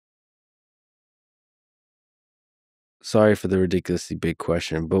Sorry for the ridiculously big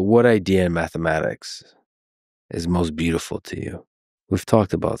question, but what idea in mathematics is most beautiful to you? We've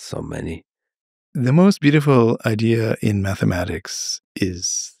talked about so many. The most beautiful idea in mathematics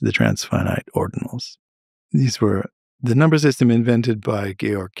is the transfinite ordinals. These were the number system invented by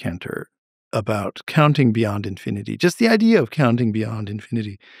Georg Cantor about counting beyond infinity. Just the idea of counting beyond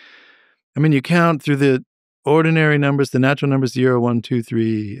infinity. I mean, you count through the ordinary numbers, the natural numbers 0, 1, 2,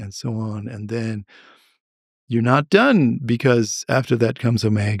 3, and so on. And then you're not done because after that comes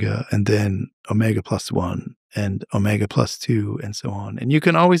omega and then omega plus 1 and omega plus 2 and so on. And you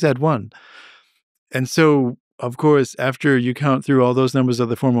can always add 1. And so, of course, after you count through all those numbers of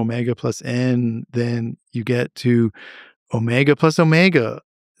the form omega plus n, then you get to omega plus omega,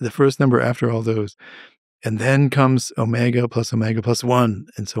 the first number after all those. And then comes omega plus 1,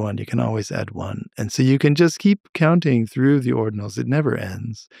 and so on. You can always add 1. And so you can just keep counting through the ordinals. It never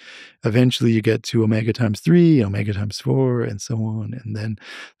ends. Eventually you get to omega times 3, omega times 4, and so on. And then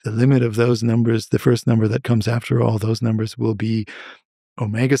the limit of those numbers, the first number that comes after all those numbers, will be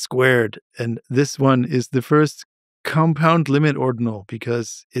omega squared. And this one is the first compound limit ordinal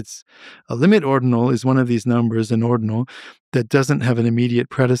because it's a limit ordinal is one of these numbers, an ordinal, that doesn't have an immediate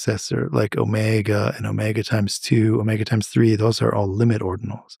predecessor like omega and omega times 2, omega times 3. Those are all limit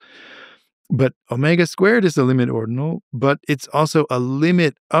ordinals. But omega squared is a limit ordinal, but it's also a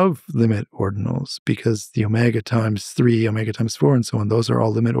limit of limit ordinals because the omega times 3, omega times 4, and so on, those are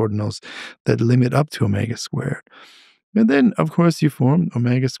all limit ordinals that limit up to omega squared. And then, of course, you form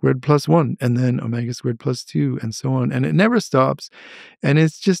omega squared plus 1, and then omega squared plus 2, and so on. And it never stops. And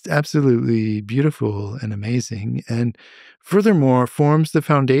it's just absolutely beautiful and amazing. And furthermore, forms the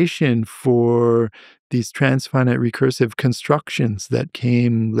foundation for these transfinite recursive constructions that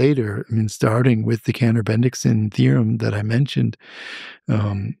came later. I mean, starting with the Cantor-Bendixson theorem that I mentioned.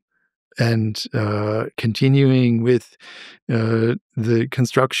 And continuing with the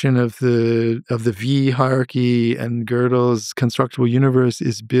construction of the V hierarchy, and Gödel's constructible universe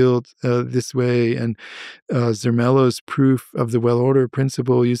is built this way, and Zermelo's proof of the well-order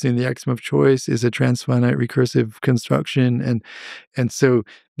principle using the axiom of choice is a transfinite recursive construction, and so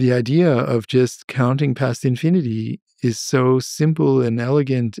the idea of just counting past infinity is so simple and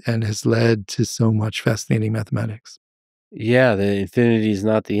elegant and has led to so much fascinating mathematics. Yeah, the infinity is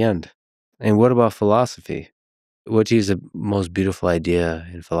not the end. And what about philosophy? What is the most beautiful idea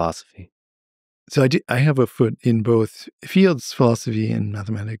in philosophy? So I have a foot in both fields, philosophy and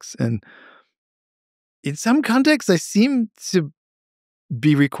mathematics. And in some contexts, I seem to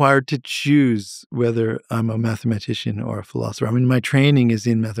be required to choose whether I'm a mathematician or a philosopher. I mean, my training is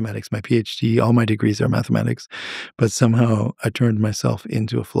in mathematics, my PhD, all my degrees are mathematics, but somehow I turned myself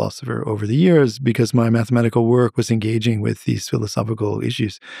into a philosopher over the years because my mathematical work was engaging with these philosophical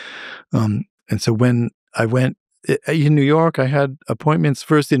issues. And so when I went in New York, I had appointments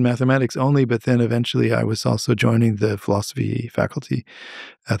first in mathematics only, but then eventually I was also joining the philosophy faculty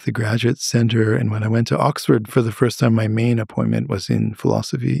at the Graduate Center. And when I went to Oxford for the first time, my main appointment was in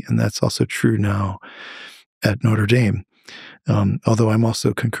philosophy. And that's also true now at Notre Dame, although I'm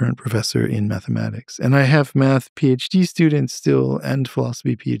also concurrent professor in mathematics. And I have math PhD students still and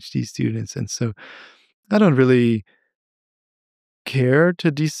philosophy PhD students. And so I don't really care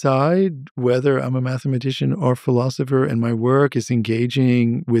to decide whether I'm a mathematician or philosopher, and my work is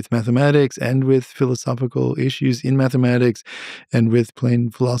engaging with mathematics and with philosophical issues in mathematics and with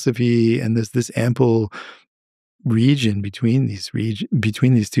plain philosophy, and there's this ample region between these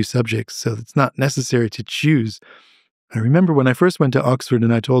two subjects, so it's not necessary to choose. I remember when I first went to Oxford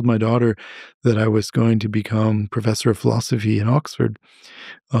and I told my daughter that I was going to become professor of philosophy in Oxford,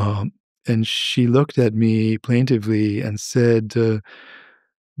 and she looked at me plaintively and said,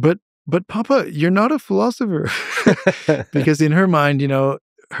 but Papa, you're not a philosopher. Because in her mind,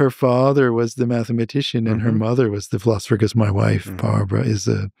 her father was the mathematician and her mother was the philosopher, because my wife, Barbara, is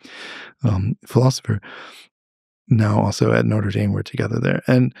a philosopher. Now also at Notre Dame, we're together there.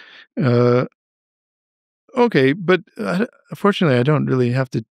 And okay, but fortunately, I don't really have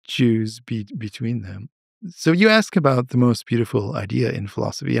to choose between them. So you ask about the most beautiful idea in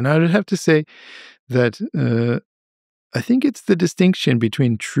philosophy, and I would have to say that I think it's the distinction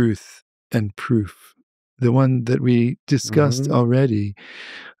between truth and proof, the one that we discussed already.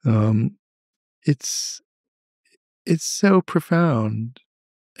 It's so profound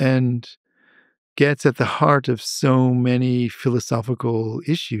and gets at the heart of so many philosophical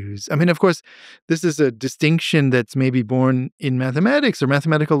issues. I mean, of course, this is a distinction that's maybe born in mathematics or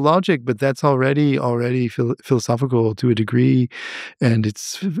mathematical logic, but that's already philosophical to a degree, and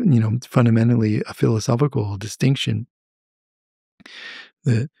it's fundamentally a philosophical distinction.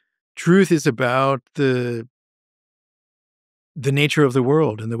 The truth is about the the nature of the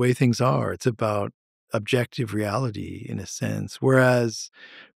world and the way things are. It's about objective reality in a sense, whereas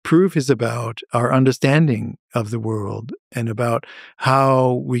proof is about our understanding of the world and about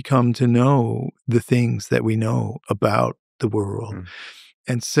how we come to know the things that we know about the world.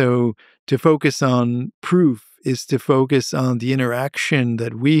 And so to focus on proof is to focus on the interaction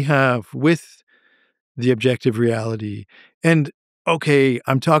that we have with the objective reality. And okay,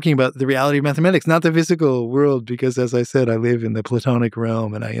 I'm talking about the reality of mathematics, not the physical world, because as I said, I live in the Platonic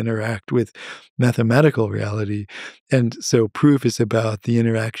realm and I interact with mathematical reality. And so proof is about the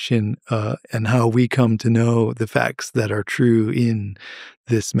interaction and how we come to know the facts that are true in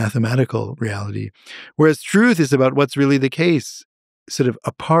this mathematical reality. Whereas truth is about what's really the case, sort of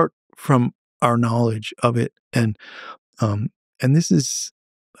apart from our knowledge of it. And this is,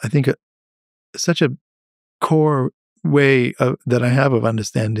 I think, such a core way that I have of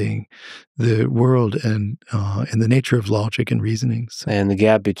understanding the world and the nature of logic and reasonings. And the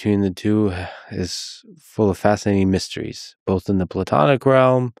gap between the two is full of fascinating mysteries, both in the Platonic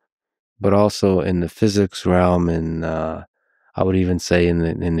realm, but also in the physics realm, and I would even say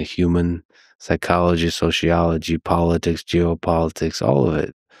in the human psychology, sociology, politics, geopolitics, all of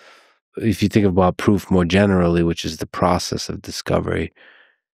it. If you think about proof more generally, which is the process of discovery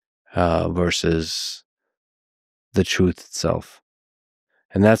versus the truth itself.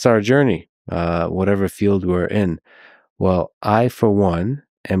 And that's our journey, whatever field we're in. Well, I, for one,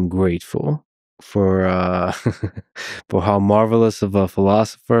 am grateful for for how marvelous of a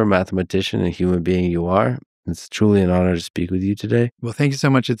philosopher, mathematician, and human being you are. It's truly an honor to speak with you today. Well, thank you so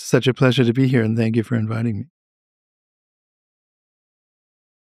much. It's such a pleasure to be here, and thank you for inviting me.